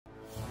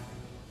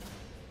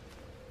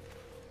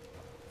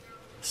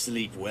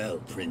Sleep well,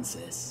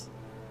 princess.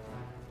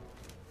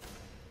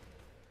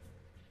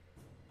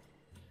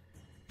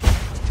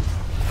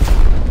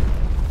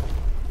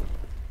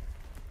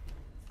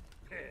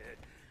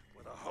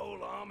 With a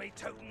whole army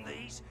toting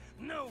these,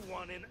 no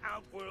one in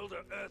Outworld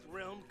or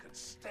Earthrealm could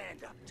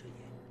stand up to you.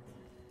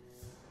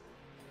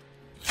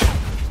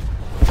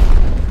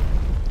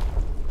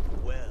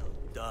 Well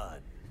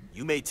done.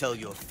 You may tell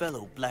your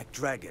fellow Black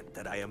Dragon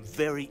that I am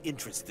very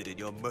interested in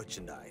your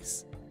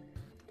merchandise.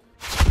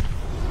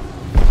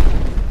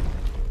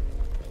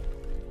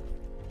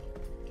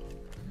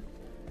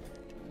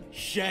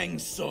 Shang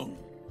Tsung.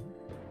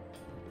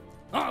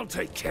 I'll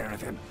take care of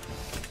him.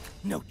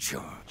 No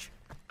charge.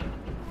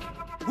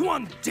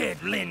 One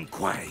dead Lin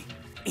Kuei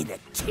in a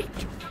tick.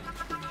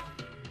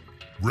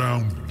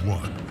 Round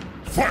 1.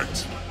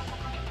 Fight!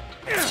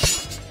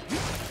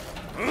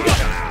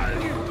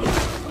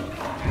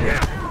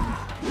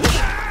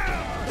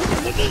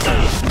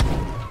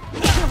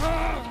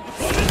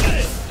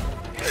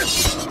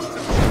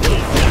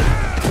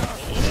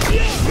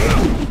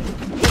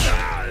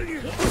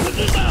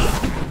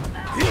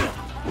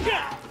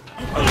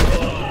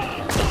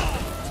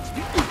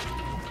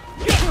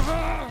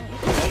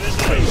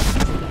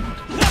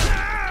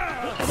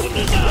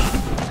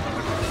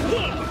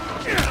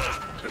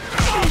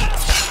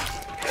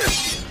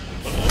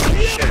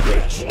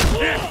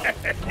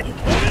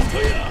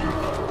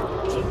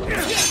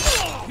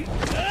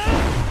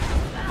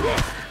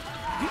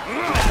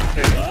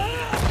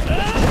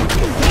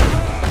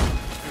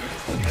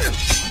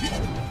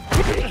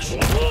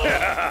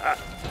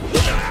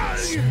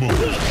 Smoke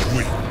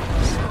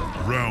wins.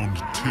 Round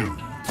 2.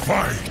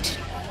 Fight!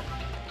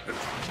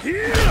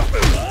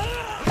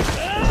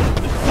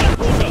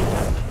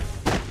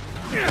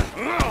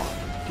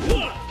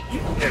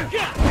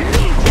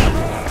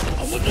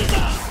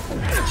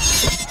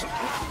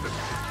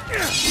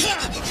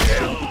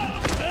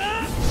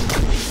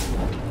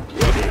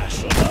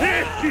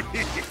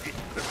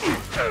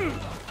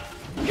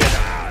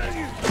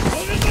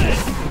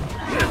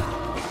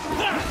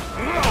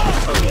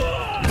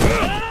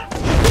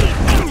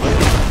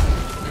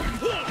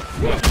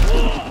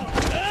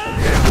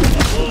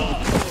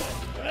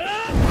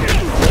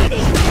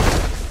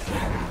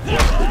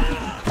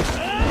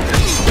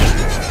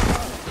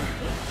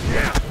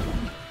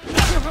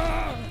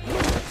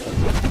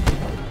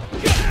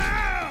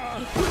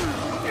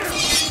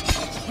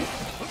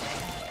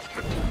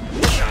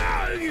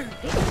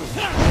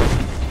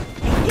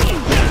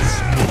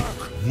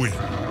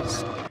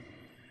 Wins.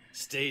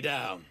 Stay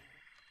down.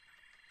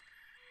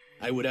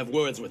 I would have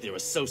words with your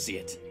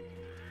associate.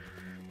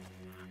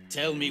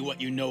 Tell me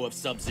what you know of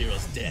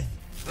Sub-Zero's death.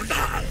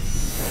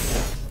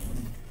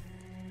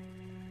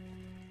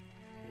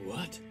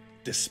 What?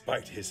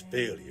 Despite his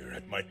failure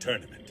at my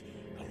tournament,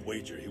 I'll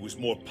wager he was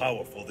more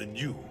powerful than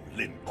you,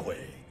 Lin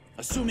Kuei.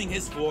 Assuming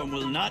his form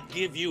will not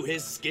give you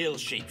his skill,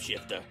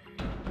 shapeshifter.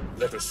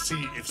 Let us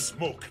see if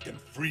smoke can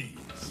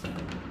freeze.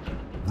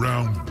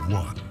 Round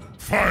 1.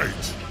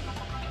 Fight!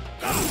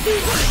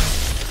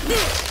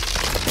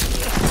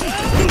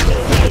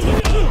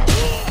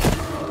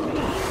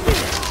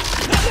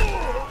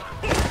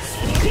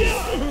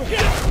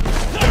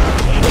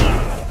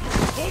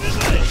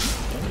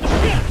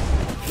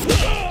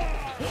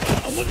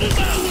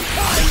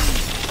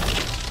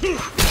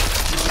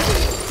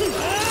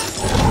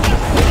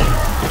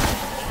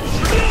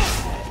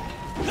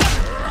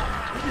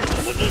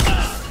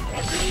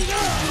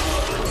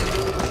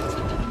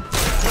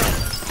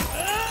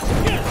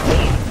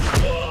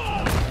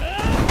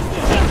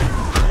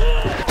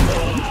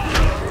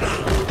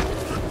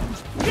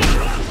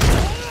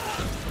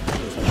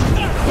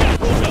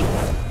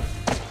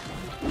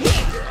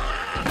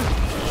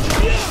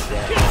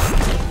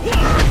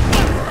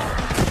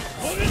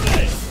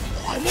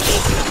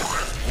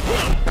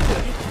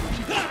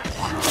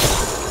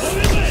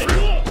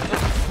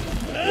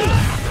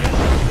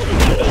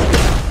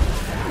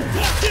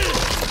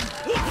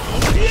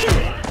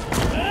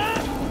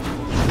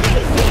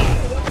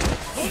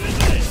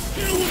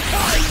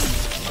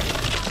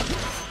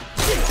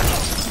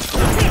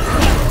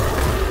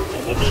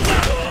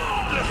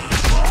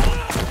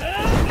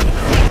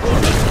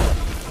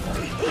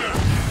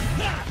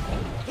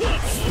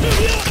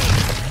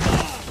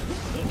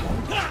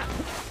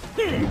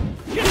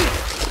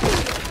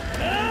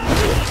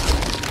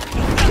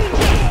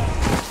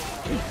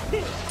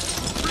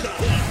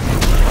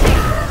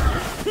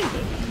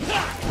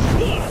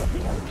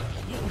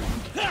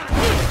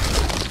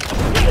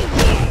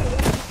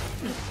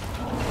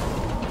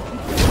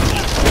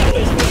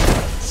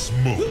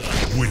 Smoke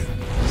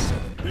wins.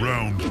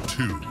 Round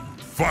 2.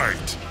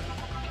 Fight!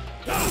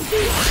 I'm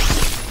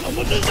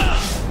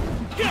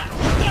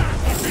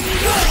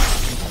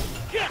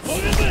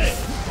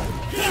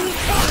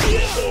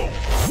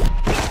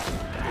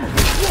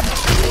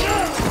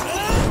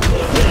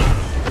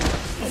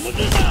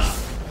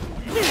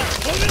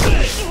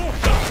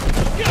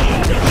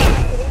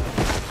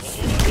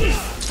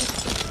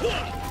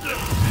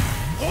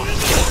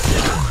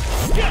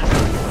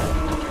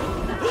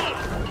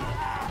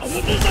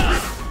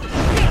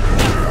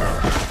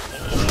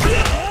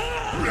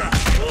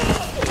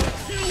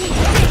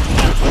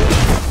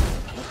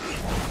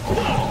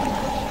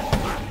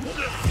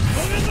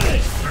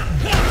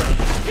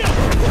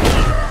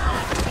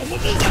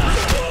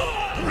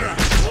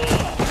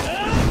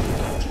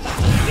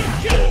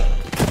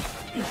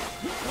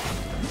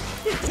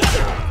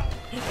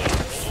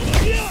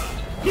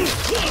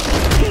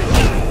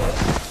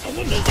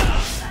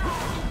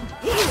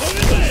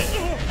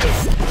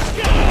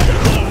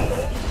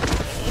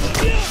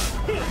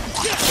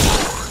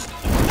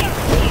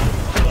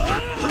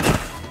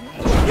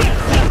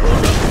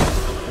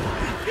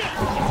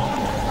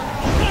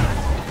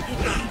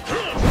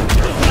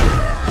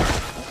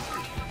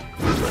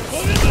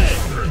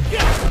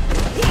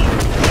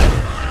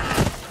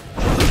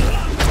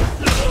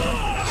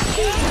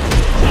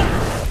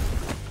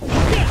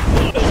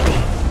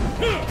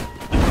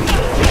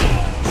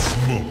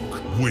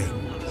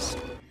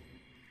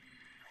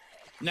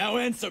Now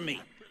answer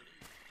me.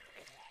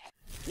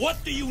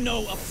 What do you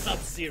know of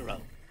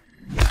Sub-Zero?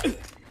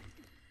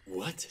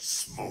 What?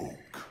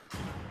 Smoke.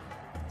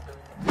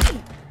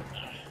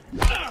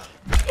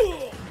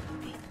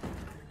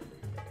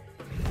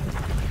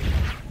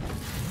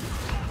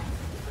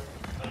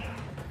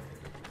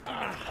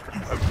 You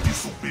have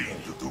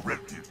disobeyed the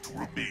directive to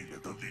remain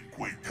at the Lin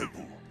Kuei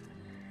Temple.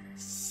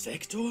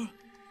 Sector? You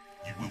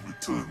will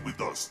return with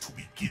us to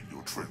begin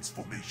your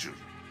transformation.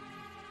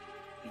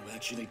 You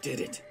actually did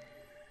it.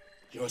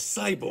 You're a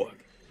cyborg.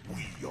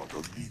 We are the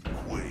Lin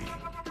Kuei,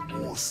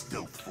 more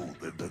stealthful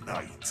than the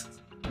night,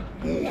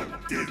 more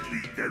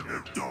deadly than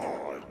the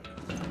dawn.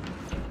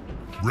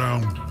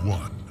 Round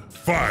 1.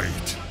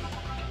 Fight!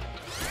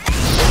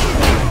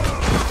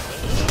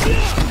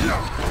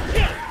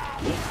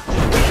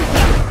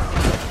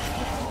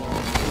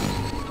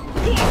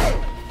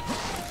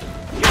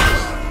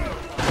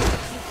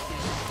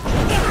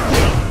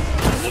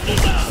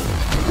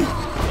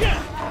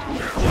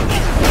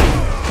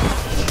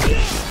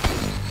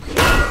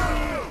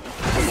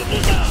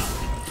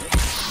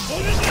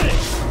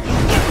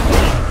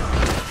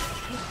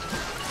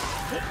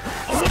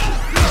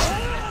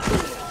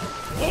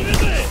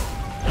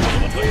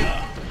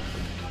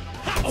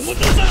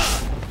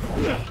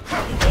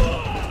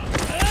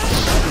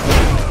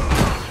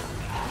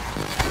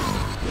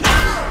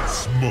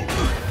 Smoke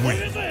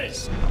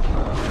wins.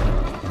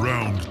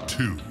 Round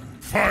 2.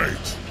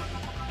 Fight!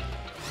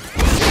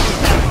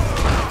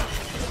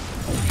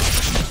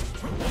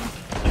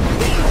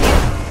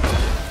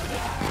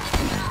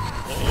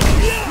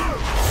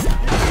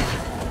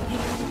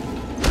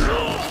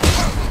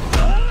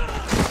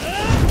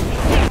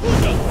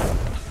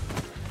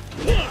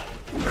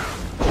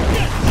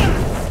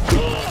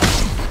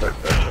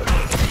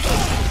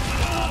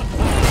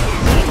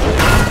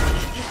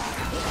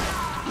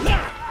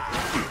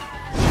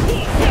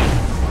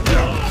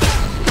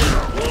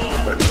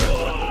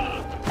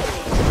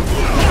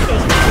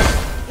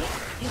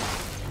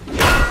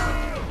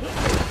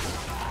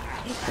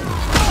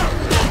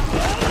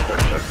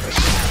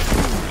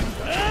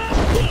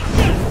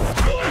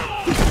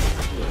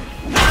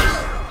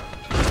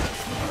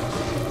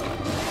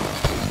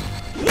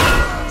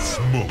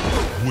 Smoke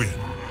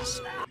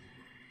wins.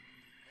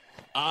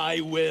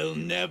 I will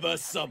never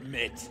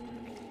submit.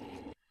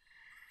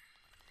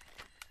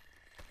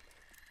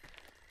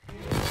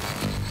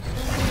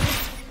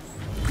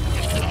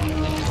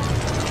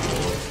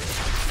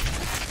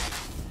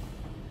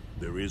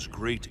 There is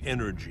great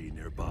energy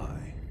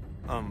nearby.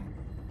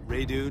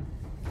 Ray dude?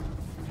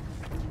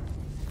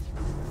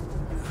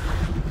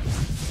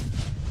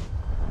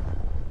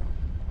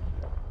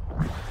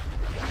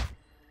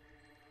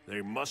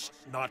 They must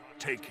not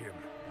take him.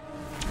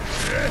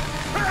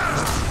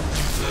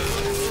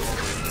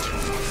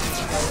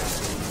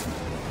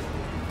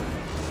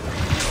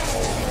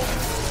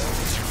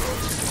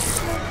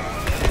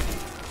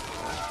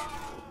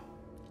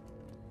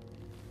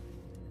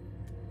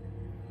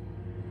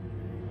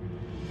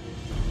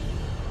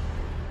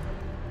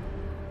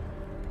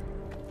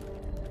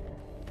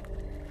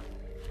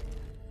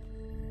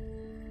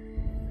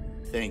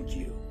 Thank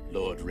you,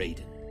 Lord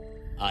Raiden.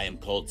 I am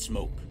called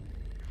Smoke.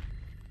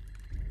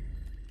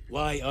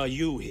 Why are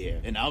you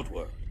here in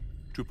Outworld?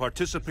 To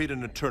participate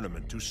in a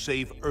tournament to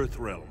save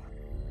Earthrealm.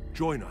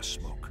 Join us,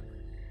 Smoke.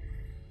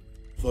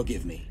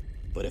 Forgive me,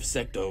 but if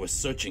Sector was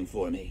searching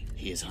for me,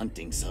 he is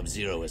hunting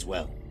Sub-Zero as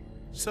well.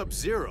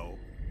 Sub-Zero?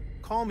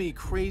 Call me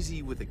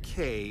crazy with a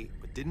K,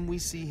 but didn't we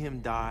see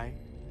him die?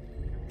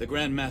 The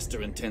Grand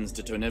Master intends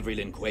to turn every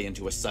Lin Kuei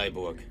into a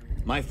cyborg.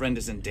 My friend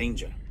is in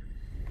danger.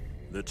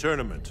 The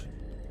tournament.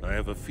 I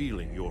have a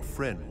feeling your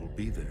friend will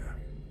be there.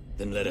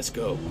 Then let us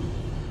go.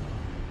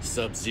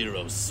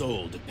 Sub-Zero's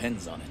soul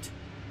depends on it.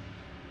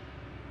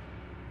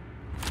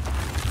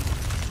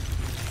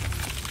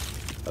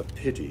 A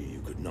pity you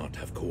could not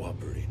have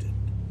cooperated.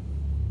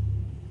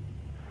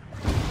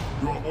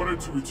 You are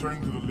ordered to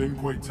return to the Lin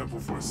Kuei Temple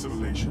for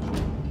assimilation.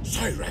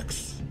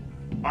 Cyrex!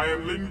 I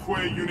am Lin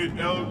Kuei Unit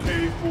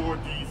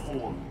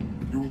LK4D4.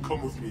 You will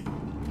come with me.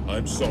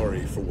 I'm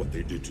sorry for what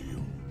they did to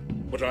you,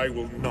 but I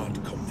will not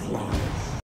comply.